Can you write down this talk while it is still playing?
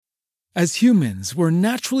As humans, we're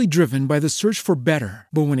naturally driven by the search for better.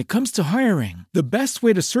 But when it comes to hiring, the best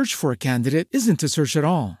way to search for a candidate isn't to search at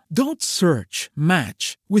all. Don't search,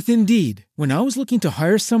 match with Indeed. When I was looking to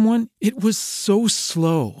hire someone, it was so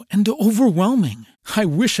slow and overwhelming. I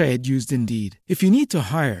wish I had used Indeed. If you need to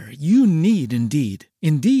hire, you need Indeed.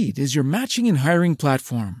 Indeed is your matching and hiring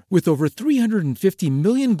platform with over 350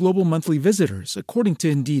 million global monthly visitors, according to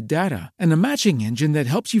Indeed data, and a matching engine that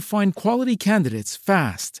helps you find quality candidates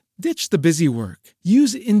fast. Ditch the busy work.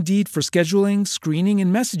 Use Indeed for scheduling, screening,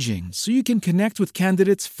 and messaging so you can connect with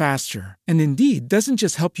candidates faster. And Indeed doesn't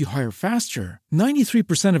just help you hire faster.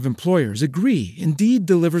 93% of employers agree Indeed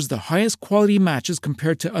delivers the highest quality matches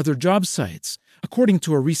compared to other job sites, according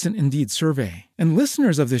to a recent Indeed survey. And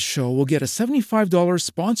listeners of this show will get a $75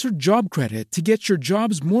 sponsored job credit to get your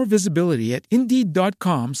jobs more visibility at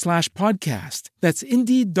Indeed.com/podcast. That's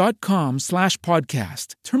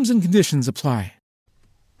Indeed.com/podcast. Terms and conditions apply.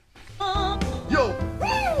 Yo!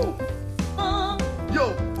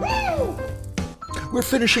 Yo! We're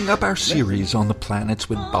finishing up our series on the planets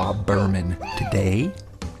with Bob Berman. Today,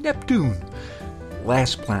 Neptune.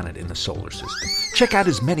 Last planet in the solar system. Check out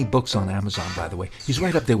his many books on Amazon, by the way. He's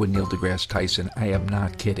right up there with Neil deGrasse Tyson. I am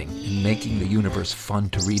not kidding. In making the universe fun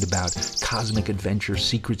to read about, cosmic adventure,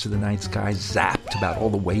 secrets of the night sky, Zapped about all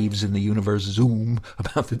the waves in the universe, Zoom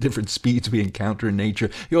about the different speeds we encounter in nature.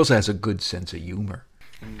 He also has a good sense of humor.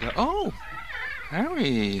 Oh,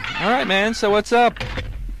 Harry. All right, man, so what's up?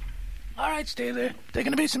 All right, stay there. There are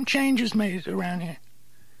going to be some changes made around here.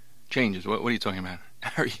 Changes? What are you talking about?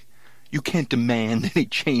 Harry, you can't demand any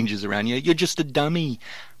changes around here. You're just a dummy.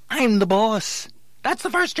 I'm the boss. That's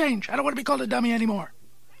the first change. I don't want to be called a dummy anymore.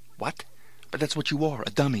 What? But that's what you are,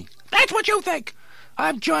 a dummy. That's what you think.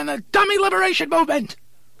 I've joined the dummy liberation movement.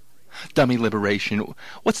 Dummy liberation?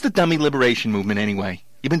 What's the dummy liberation movement anyway?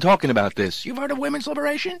 You've been talking about this. You've heard of women's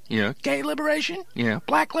liberation? Yeah. Gay liberation? Yeah.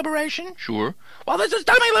 Black liberation? Sure. Well, this is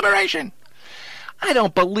dummy liberation. I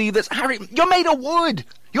don't believe this. Harry, you're made of wood.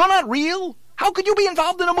 You're not real. How could you be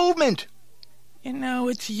involved in a movement? You know,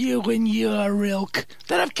 it's you and your ilk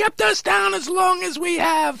that have kept us down as long as we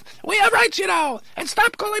have. We have rights, you know. And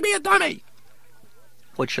stop calling me a dummy.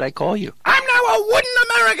 What should I call you? I'm now a wooden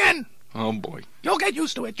American. Oh, boy. You'll get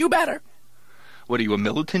used to it. You better. What, are you a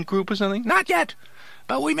militant group or something? Not yet.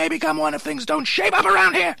 But we may become one if things don't shape up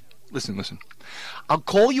around here. Listen. I'll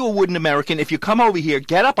call you a wooden American if you come over here,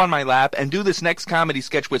 get up on my lap, and do this next comedy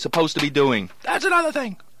sketch we're supposed to be doing. That's another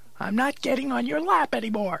thing. I'm not getting on your lap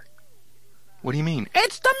anymore. What do you mean?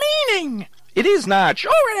 It's the meaning. It is not.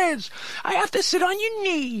 Sure it is. I have to sit on your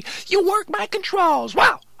knee. You work my controls.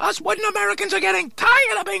 Well, us wooden Americans are getting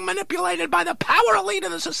tired of being manipulated by the power elite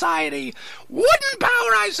of the society. Wooden power,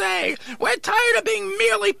 I say. We're tired of being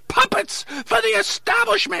merely puppets for the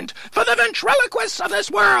establishment, for the ventriloquists of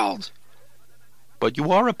this world. But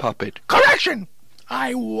you are a puppet. Correction!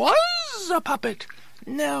 I was a puppet.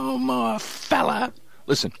 No more, fella.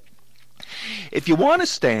 Listen. If you want to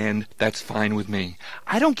stand, that's fine with me.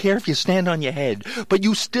 I don't care if you stand on your head, but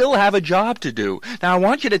you still have a job to do. Now, I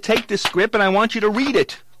want you to take this script and I want you to read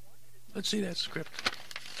it. Let's see that script.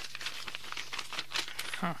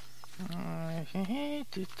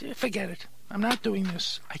 Forget it. I'm not doing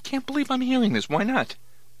this. I can't believe I'm hearing this. Why not?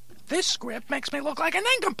 This script makes me look like a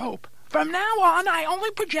nincompoop. From now on, I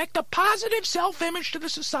only project a positive self-image to the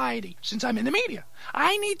society. Since I'm in the media,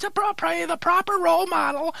 I need to portray the proper role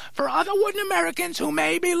model for other wooden Americans who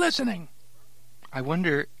may be listening. I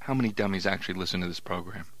wonder how many dummies actually listen to this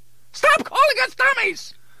program. Stop calling us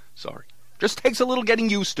dummies! Sorry. Just takes a little getting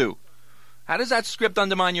used to. How does that script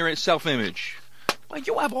undermine your self-image? Well,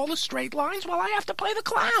 you have all the straight lines while I have to play the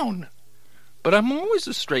clown. But I'm always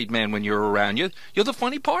a straight man when you're around. You're the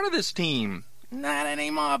funny part of this team. Not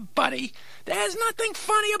anymore, buddy. There's nothing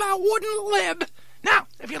funny about wooden lib. Now,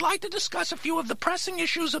 if you'd like to discuss a few of the pressing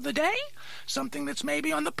issues of the day, something that's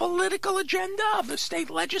maybe on the political agenda of the state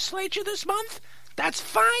legislature this month, that's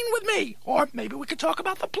fine with me. Or maybe we could talk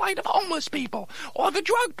about the plight of homeless people or the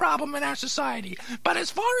drug problem in our society. But as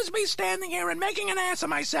far as me standing here and making an ass of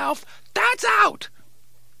myself, that's out.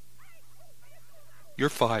 You're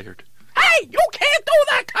fired. Hey, you can't do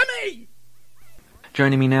that to me!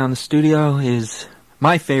 Joining me now in the studio is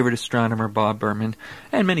my favorite astronomer, Bob Berman,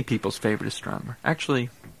 and many people's favorite astronomer. Actually,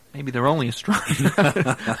 maybe their only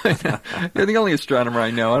astronomer. You're the only astronomer I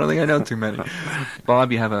know. I don't think I know too many.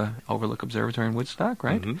 Bob, you have a Overlook Observatory in Woodstock,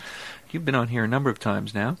 right? Mm-hmm. You've been on here a number of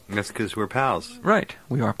times now. That's because we're pals. Right,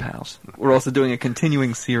 we are pals. We're also doing a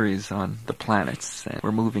continuing series on the planets, and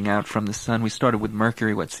we're moving out from the sun. We started with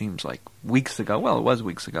Mercury, what seems like weeks ago. Well, it was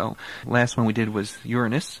weeks ago. Last one we did was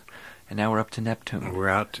Uranus. And now we're up to Neptune. We're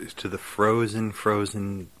out to the frozen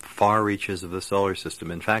far reaches of the solar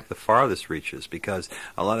system. In fact, the farthest reaches, because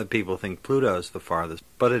a lot of people think Pluto's the farthest,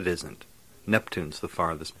 but it isn't. Neptune's the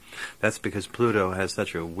farthest. That's because Pluto has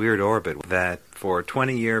such a weird orbit that for a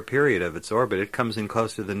 20-year period of its orbit, it comes in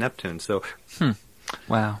closer than Neptune. So,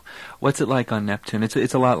 Wow. What's it like on Neptune?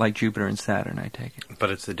 It's a lot like Jupiter and Saturn, I take it.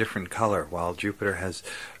 But it's a different color. While Jupiter has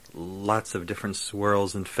lots of different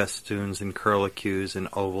swirls and festoons and curlicues and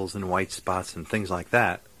ovals and white spots and things like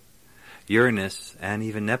that, Uranus and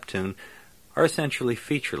even Neptune are essentially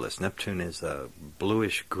featureless. Neptune is a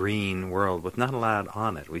bluish-green world with not a lot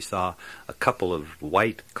on it. We saw a couple of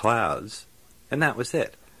white clouds, and that was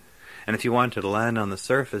it. And if you wanted to land on the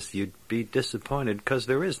surface, you'd be disappointed because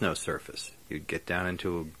there is no surface. You'd get down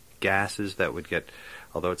into gases that would get,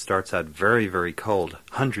 although it starts out very, very cold,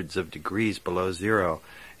 hundreds of degrees below zero,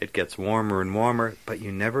 it gets warmer and warmer, but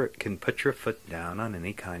you never can put your foot down on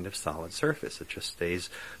any kind of solid surface. It just stays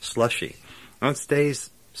slushy. And it stays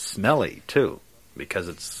smelly, too, because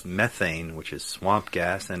it's methane, which is swamp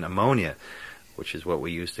gas, and ammonia, which is what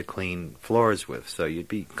we use to clean floors with. So you'd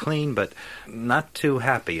be clean, but not too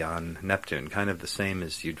happy on Neptune, kind of the same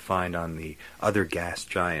as you'd find on the other gas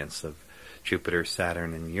giants of Jupiter,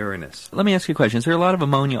 Saturn, and Uranus. Let me ask you a question. Is there a lot of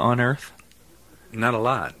ammonia on Earth? Not a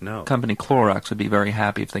lot, no. Company Clorox would be very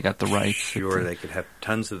happy if they got the rights. Sure, they could have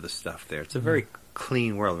tons of the stuff there. It's a very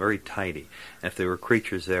clean world, very tidy. And if there were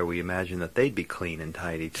creatures there, we imagine that they'd be clean and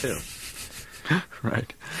tidy, too.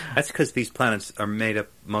 Right. That's because these planets are made up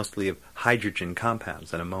mostly of hydrogen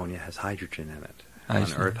compounds, and ammonia has hydrogen in it.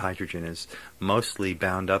 On Earth, hydrogen is mostly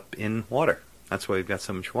bound up in water. That's why we've got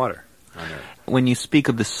so much water on Earth. When you speak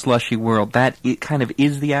of the slushy world, that it kind of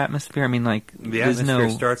is the atmosphere? I mean, like, the atmosphere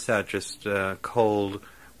starts out just cold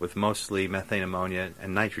with mostly methane, ammonia,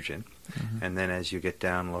 and nitrogen. Mm-hmm. And then as you get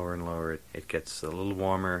down lower and lower, it gets a little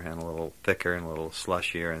warmer and a little thicker and a little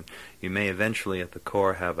slushier. And you may eventually at the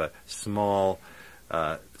core have a small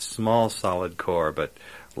solid core, but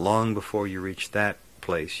long before you reach that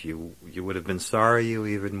place, you would have been sorry you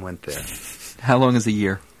even went there. How long is a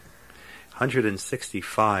year?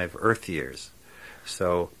 165 Earth years.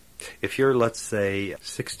 So if you're, let's say,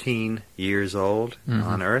 16 years old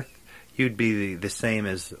on Earth, you'd be the same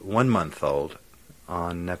as 1 month old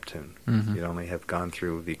on Neptune. You'd only have gone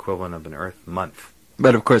through the equivalent of an Earth month.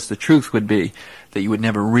 But of course the truth would be that you would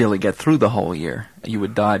never really get through the whole year. You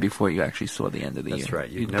would die before you actually saw the end of the year. That's right.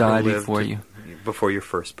 You'd die before your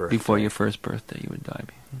first birthday. Before your first birthday you would die.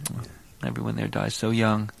 Everyone there dies so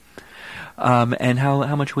young. And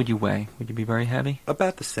how much would you weigh? Would you be very heavy?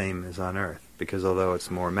 About the same as on Earth, because although it's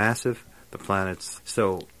more massive, the planet's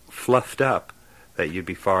so fluffed up that you'd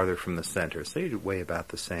be farther from the center, so you'd weigh about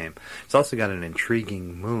the same. It's also got an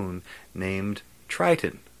intriguing moon named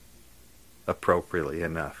Triton, appropriately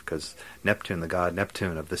enough, because Neptune, the god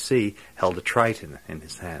Neptune of the sea, held a Triton in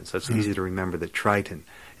his hand, so it's easy to remember that Triton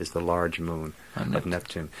is the large moon of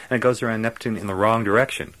Neptune. And it goes around Neptune in the wrong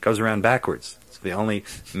direction. It goes around backwards. It's the only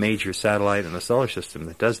major satellite in the solar system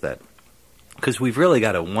that does that. Because we've really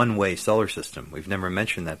got a one-way solar system. We've never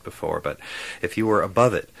mentioned that before, but if you were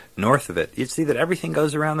above it, north of it, you'd see that everything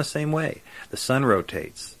goes around the same way. The sun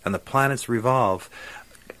rotates, and the planets revolve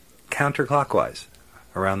counterclockwise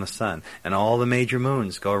around the sun, and all the major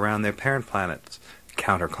moons go around their parent planets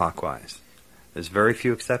counterclockwise. There's very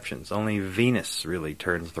few exceptions. Only Venus really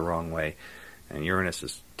turns the wrong way, and Uranus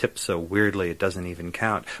is tipped so weirdly it doesn't even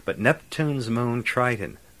count. But Neptune's moon,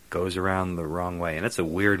 Triton, goes around the wrong way, and it's a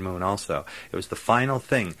weird moon also. It was the final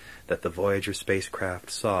thing that the Voyager spacecraft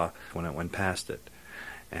saw when it went past it.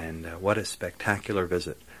 And what a spectacular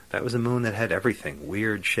visit. That was a moon that had everything,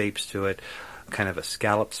 weird shapes to it, kind of a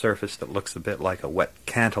scalloped surface that looks a bit like a wet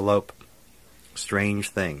cantaloupe. Strange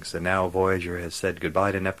things. And now Voyager has said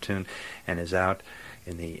goodbye to Neptune and is out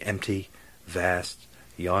in the empty, vast,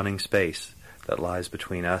 yawning space that lies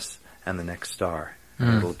between us and the next star.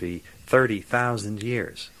 And it'll be 30,000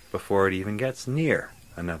 years before it even gets near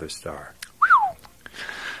another star.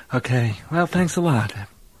 Okay. Well, thanks a lot.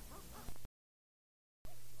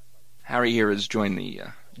 Harry here has joined the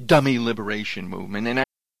dummy liberation movement, and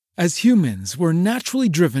As humans, we're naturally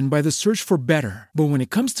driven by the search for better. But when it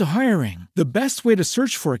comes to hiring, the best way to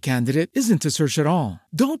search for a candidate isn't to search at all.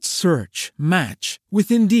 Don't search, match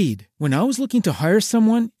with Indeed. When I was looking to hire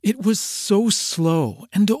someone, it was so slow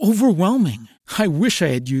and overwhelming. I wish I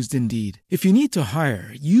had used Indeed. If you need to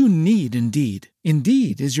hire, you need Indeed.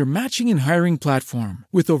 Indeed is your matching and hiring platform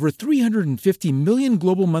with over 350 million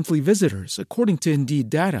global monthly visitors, according to Indeed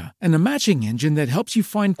data, and a matching engine that helps you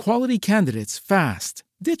find quality candidates fast.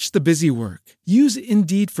 Ditch the busy work. Use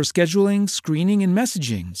Indeed for scheduling, screening, and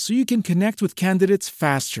messaging so you can connect with candidates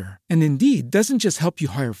faster. And Indeed doesn't just help you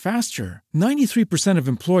hire faster. 93% of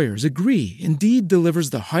employers agree Indeed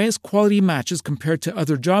delivers the highest quality matches compared to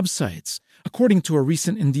other job sites, according to a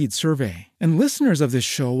recent Indeed survey. And listeners of this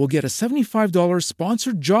show will get a $75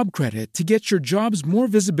 sponsored job credit to get your jobs more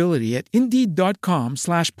visibility at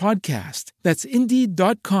Indeed.com/podcast. That's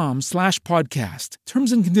Indeed.com/podcast.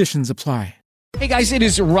 Terms and conditions apply. Hey guys, it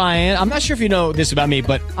is Ryan. I'm not sure if you know this about me,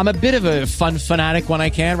 but I'm a bit of a fun fanatic when I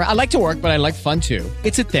can. I like to work, but I like fun too.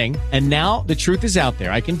 It's a thing. And now the truth is out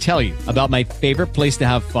there. I can tell you about my favorite place to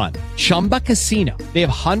have fun. Chumba Casino. They have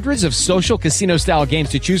hundreds of social casino style games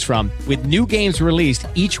to choose from with new games released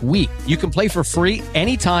each week. You can play for free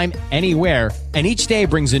anytime, anywhere. And each day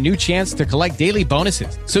brings a new chance to collect daily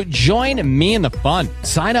bonuses. So join me in the fun.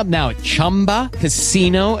 Sign up now at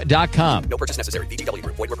ChumbaCasino.com. No purchase necessary. VGW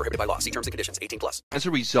Group. Void where prohibited by law. See terms and conditions. 18+. As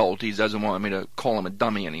a result, he doesn't want me to call him a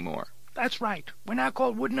dummy anymore. That's right. We're now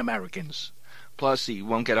called wooden Americans. Plus, he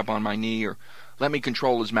won't get up on my knee or let me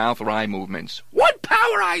control his mouth or eye movements. What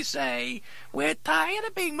power, I say! We're tired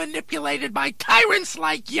of being manipulated by tyrants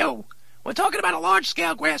like you. We're talking about a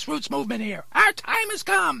large-scale grassroots movement here. Our time has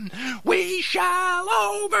come. We shall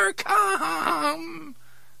overcome.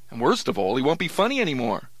 And worst of all, he won't be funny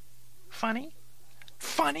anymore. Funny?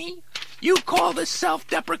 Funny? You call this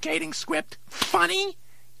self-deprecating script funny?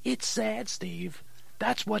 It's sad, Steve.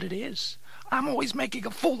 That's what it is. I'm always making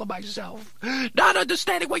a fool of myself, not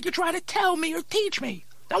understanding what you're trying to tell me or teach me.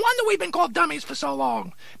 No wonder we've been called dummies for so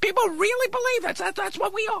long. People really believe that's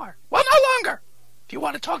what we are. Well, no longer. If you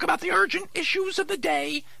want to talk about the urgent issues of the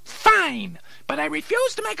day, fine. But I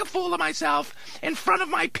refuse to make a fool of myself in front of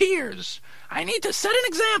my peers. I need to set an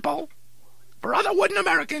example for other wooden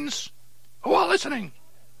Americans who are listening.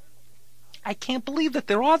 I can't believe that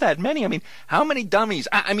there are that many. I mean, how many dummies,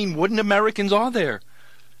 I mean wooden Americans are there?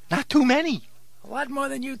 Not too many. A lot more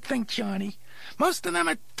than you'd think, Johnny. Most of them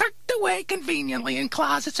are tucked away conveniently in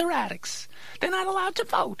closets or attics. They're not allowed to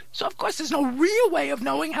vote, so of course there's no real way of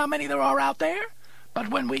knowing how many there are out there. But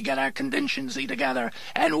when we get our contingency together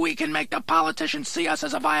and we can make the politicians see us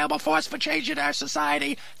as a viable force for change in our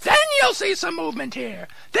society, then you'll see some movement here.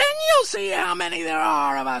 Then you'll see how many there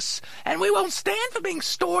are of us. And we won't stand for being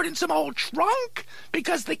stored in some old trunk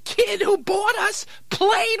because the kid who bought us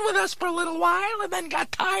played with us for a little while and then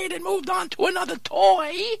got tired and moved on to another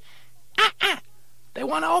toy. They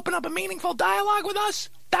want to open up a meaningful dialogue with us?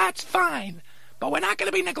 That's fine. But we're not going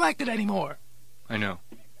to be neglected anymore. I know.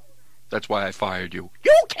 That's why I fired you.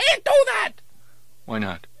 You can't do that! Why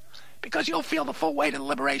not? Because you'll feel the full weight of the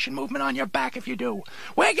liberation movement on your back if you do.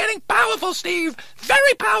 We're getting powerful, Steve.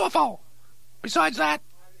 Very powerful. Besides that,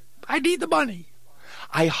 I need the money.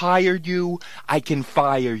 I hired you. I can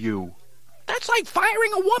fire you. That's like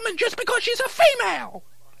firing a woman just because she's a female.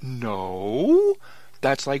 No.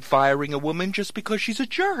 That's like firing a woman just because she's a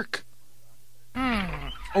jerk.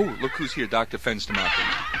 Oh, look who's here, Dr.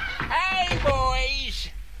 Fenstermacher. Hey, boys.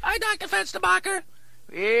 Hi, Dr. Fenstermacher.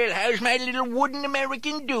 Well, how's my little wooden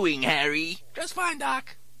American doing, Harry? Just fine,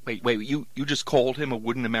 Doc. Wait, you just called him a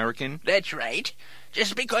wooden American? That's right.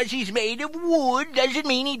 Just because he's made of wood doesn't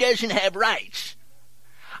mean he doesn't have rights.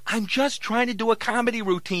 I'm just trying to do a comedy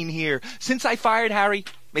routine here. Since I fired Harry,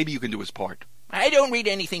 maybe you can do his part. I don't read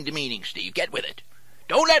anything to meaning, Steve. Get with it.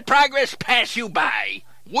 Don't let progress pass you by.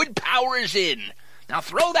 Wood power is in. Now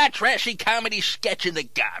throw that trashy comedy sketch in the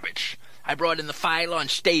garbage. I brought in the file on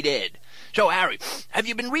state ed. So, Harry, have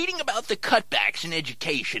you been reading about the cutbacks in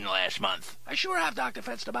education last month? I sure have, Dr.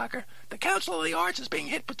 Fenstermacher. The Council of the Arts is being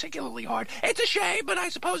hit particularly hard. It's a shame, but I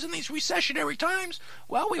suppose in these recessionary times,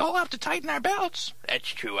 well, we all have to tighten our belts. That's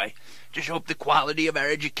true. I just hope the quality of our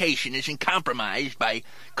education isn't compromised by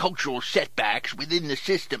cultural setbacks within the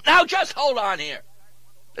system. Now, just hold on here.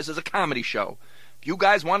 This is a comedy show. If you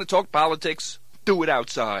guys want to talk politics, do it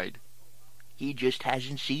outside. He just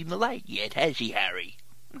hasn't seen the light yet, has he, Harry?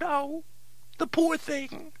 No. The poor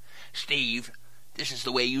thing. Steve, this is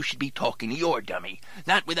the way you should be talking to your dummy,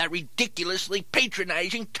 not with that ridiculously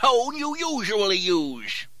patronizing tone you usually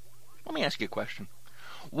use. Let me ask you a question.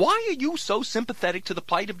 Why are you so sympathetic to the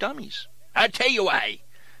plight of dummies? I'll tell you why.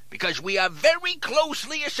 Because we are very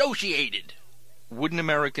closely associated. Wooden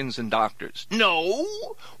Americans and doctors.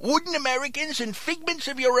 No, wooden Americans and figments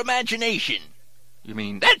of your imagination. You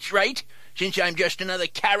mean... That's right. Since I'm just another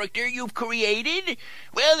character you've created,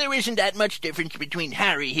 well, there isn't that much difference between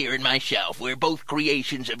Harry here and myself. We're both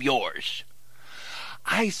creations of yours.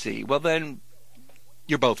 I see. Well, then,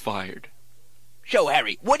 you're both fired. So,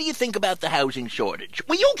 Harry, what do you think about the housing shortage?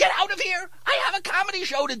 Will you get out of here? I have a comedy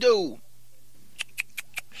show to do.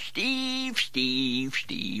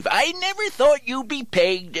 Steve. I never thought you'd be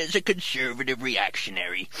pegged as a conservative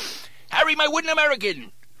reactionary. Harry, my wooden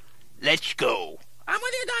American, let's go. I'm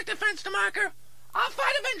with you, Dr. Fenstermacher. I'll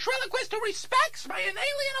fight a ventriloquist who respects my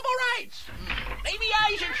inalienable rights. Maybe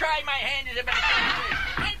I should try my hand as a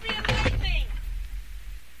ventriloquist. Might be enlightening.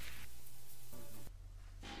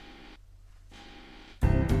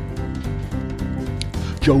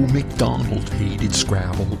 Joe McDonald hated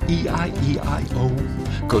Scrabble,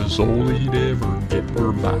 E-I-E-I-O, 'cause all he'd ever get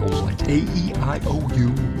were vowels like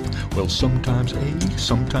A-E-I-O-U. Well, sometimes A,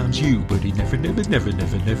 sometimes U, but he never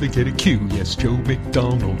get a Q. Yes, Joe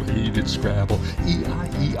McDonald hated Scrabble,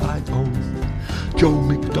 E-I-E-I-O. Joe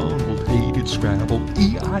McDonald hated Scrabble,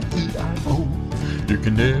 E-I-E-I-O. You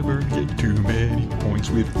can never get too many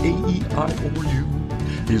points with A-E-I-O-U.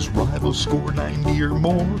 His rivals scored 90 or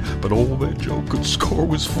more, but all that Joe could score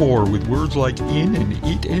was 4, with words like in and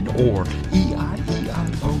it and or,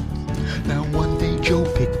 E-I-E-I-O. Now one day Joe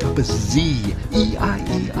picked up a Z,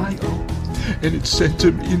 E-I-E-I-O, and it sent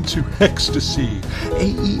him into ecstasy,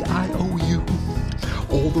 A-E-I-O-U.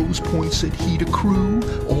 All those points that he'd accrue,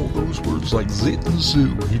 all those words like zit and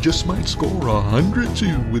zoo, he just might score 100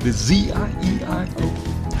 too with his Z-I-E-I-O.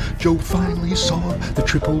 Joe finally saw the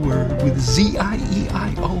triple word with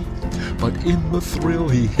Z-I-E-I-O, but in the thrill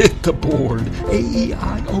he hit the board,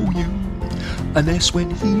 A-E-I-O-U. An S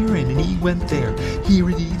went here and an E went there, here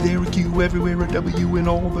a D, there a Q, everywhere a W, and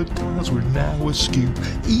all the tiles were now askew,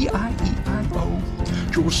 E-I-E-I-O.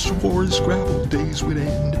 Joe swore his Scrabble days would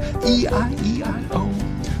end, E-I-E-I-O.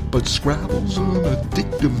 But Scrabble's an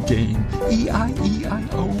addictive game,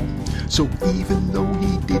 E-I-E-I-O. So even though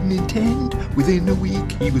he didn't intend, within a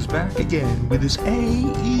week he was back again with his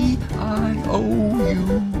A-E-I-O-U.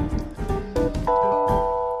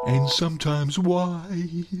 And sometimes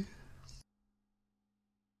Y.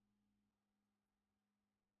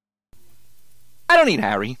 I don't need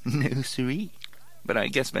Harry. No, siree. But I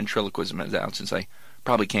guess ventriloquism is out since I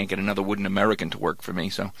probably can't get another wooden American to work for me,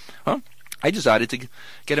 so, I decided to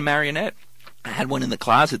get a marionette. I had one in the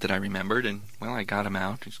closet that I remembered, and, well, I got him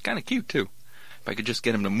out. He's kind of cute, too. If I could just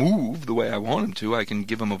get him to move the way I want him to, I can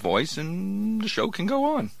give him a voice, and the show can go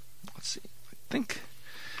on. Let's see. I think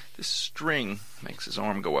this string makes his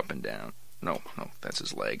arm go up and down. No, that's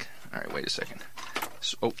his leg. All right, wait a second.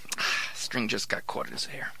 String just got caught in his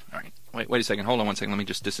hair. All right, wait a second. Hold on one second. Let me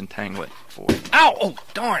just disentangle it for you. Ow! Oh,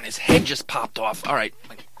 darn, his head just popped off. All right.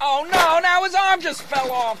 Oh, no, now his arm just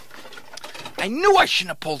fell off. I knew I shouldn't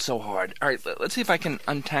have pulled so hard. All right, let's see if I can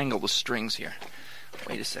untangle the strings here.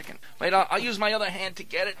 Wait a second. Wait, I'll use my other hand to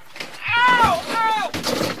get it. Ow! Ow!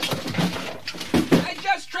 I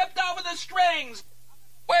just tripped over the strings.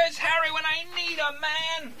 Where's Harry when I need him,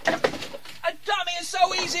 man? A dummy is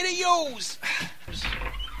so easy to use.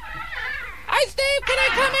 Hi, Steve, can I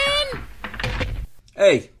come in?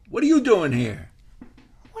 Hey, what are you doing here?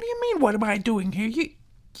 What do you mean, what am I doing here?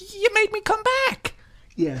 You made me come back.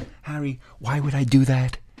 Yeah, Harry, why would I do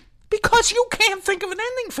that? Because you can't think of an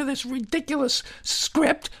ending for this ridiculous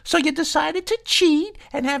script, so you decided to cheat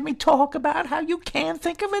and have me talk about how you can't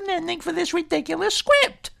think of an ending for this ridiculous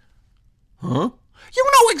script. Huh? You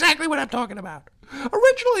know exactly what I'm talking about.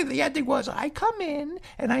 Originally, the ending was I come in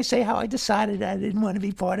and I say how I decided I didn't want to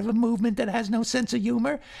be part of a movement that has no sense of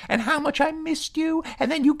humor and how much I missed you,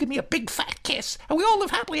 and then you give me a big fat kiss and we all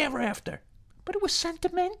live happily ever after. But it was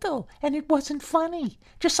sentimental and it wasn't funny,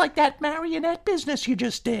 just like that marionette business you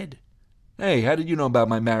just did. Hey, how did you know about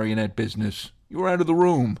my marionette business? You were out of the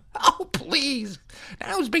room. Oh, please.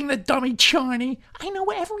 Now who's being the dummy, Charney? I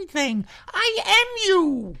know everything. I am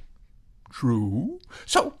you. True.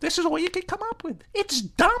 So this is all you can come up with. It's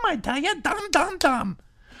dumb, I tell you. Dumb.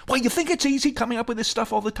 Well, you think it's easy coming up with this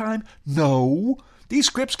stuff all the time? No. These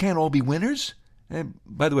scripts can't all be winners. And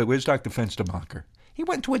by the way, where's Dr. Fenstermacher? He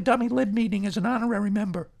went to a dummy lib meeting as an honorary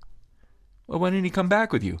member. Well, why didn't he come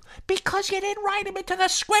back with you? Because you didn't write him into the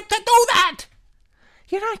script to do that.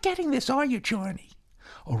 You're not getting this, are you, Charney?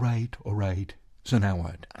 All right. So now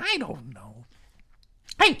what? I don't know.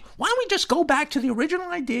 Hey, why don't we just go back to the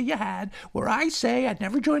original idea you had, where I say I'd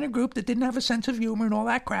never join a group that didn't have a sense of humor and all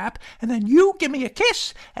that crap, and then you give me a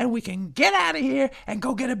kiss, and we can get out of here and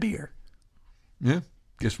go get a beer. Yeah,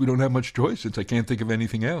 guess we don't have much choice since I can't think of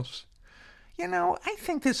anything else. You know, I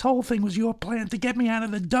think this whole thing was your plan to get me out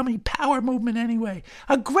of the dummy power movement anyway.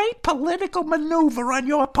 A great political maneuver on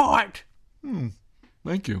your part.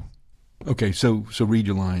 Thank you. Okay, so read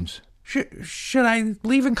your lines. Should I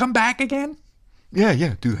leave and come back again?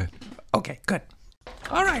 Yeah, do that. Okay, good.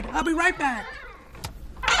 All right, I'll be right back.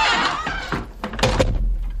 Hi,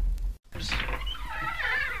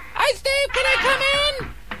 Steve, can I come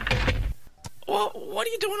in? Well, what are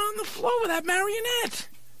you doing on the floor with that marionette?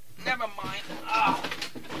 Never mind.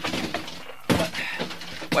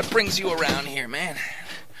 What brings you around here, man?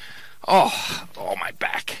 Oh, my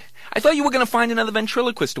back. I thought you were going to find another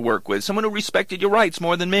ventriloquist to work with, someone who respected your rights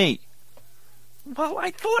more than me. Well,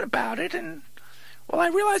 I thought about it, and, I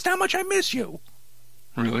realized how much I miss you.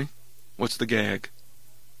 Really? What's the gag?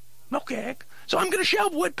 No gag. So I'm going to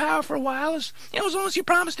shelve wood power for a while, as long as you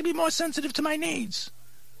promise to be more sensitive to my needs.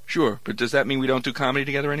 Sure, but does that mean we don't do comedy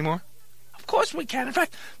together anymore? Of course we can. In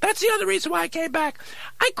fact, that's the other reason why I came back.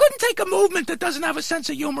 I couldn't take a movement that doesn't have a sense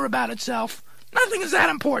of humor about itself. Nothing is that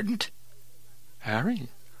important. Harry,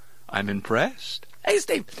 I'm impressed. Hey,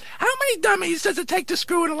 Steve, how many dummies does it take to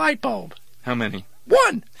screw in a light bulb? How many?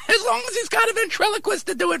 1, as long as he's got a ventriloquist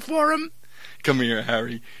to do it for him. Come here,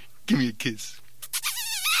 Harry. Give me a kiss.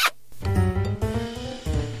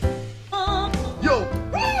 Yo!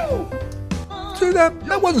 See,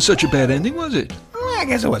 that wasn't such a bad ending, was it? I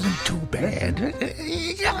guess it wasn't too bad.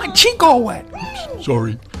 You got my cheek all wet.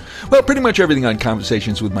 Sorry. Well, pretty much everything on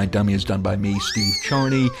Conversations with My Dummy is done by me, Steve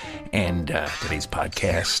Charney, and today's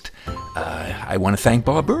podcast, I want to thank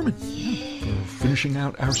Bob Berman for finishing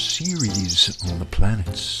out our series on the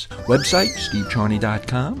planets. Website,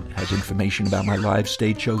 stevecharney.com, has information about my live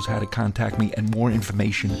stage shows, how to contact me, and more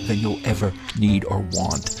information than you'll ever need or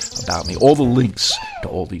want about me. All the links to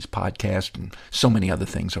all these podcasts and so many other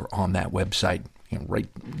things are on that website. You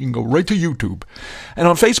can go right to YouTube. And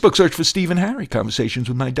on Facebook, search for Steve and Harry, Conversations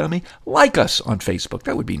with My Dummy. Like us on Facebook.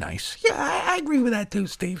 That would be nice. Yeah, I agree with that too,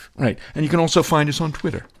 Steve. Right. And you can also find us on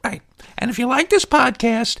Twitter. Right. And if you like this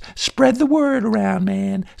podcast, spread the word around,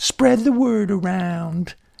 man. Spread the word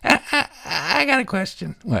around. I got a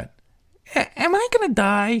question. What? Am I going to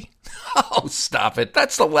die? Oh, stop it.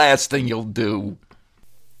 That's the last thing you'll do.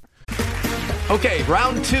 Okay,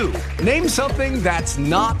 round 2. Name something that's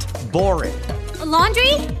not boring. A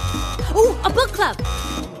laundry? Ooh, a book club.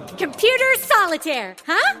 Computer solitaire,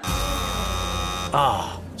 huh?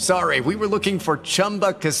 Ah, oh, sorry, we were looking for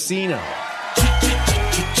Chumba Casino.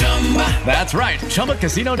 That's right,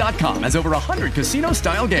 ChumbaCasino.com has over 100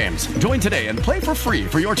 casino-style games. Join today and play for free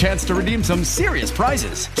for your chance to redeem some serious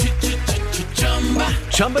prizes.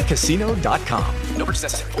 ChumbaCasino.com. No purchase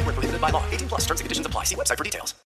necessary. Void where prohibited by law. 18+ terms and conditions apply. See website for details.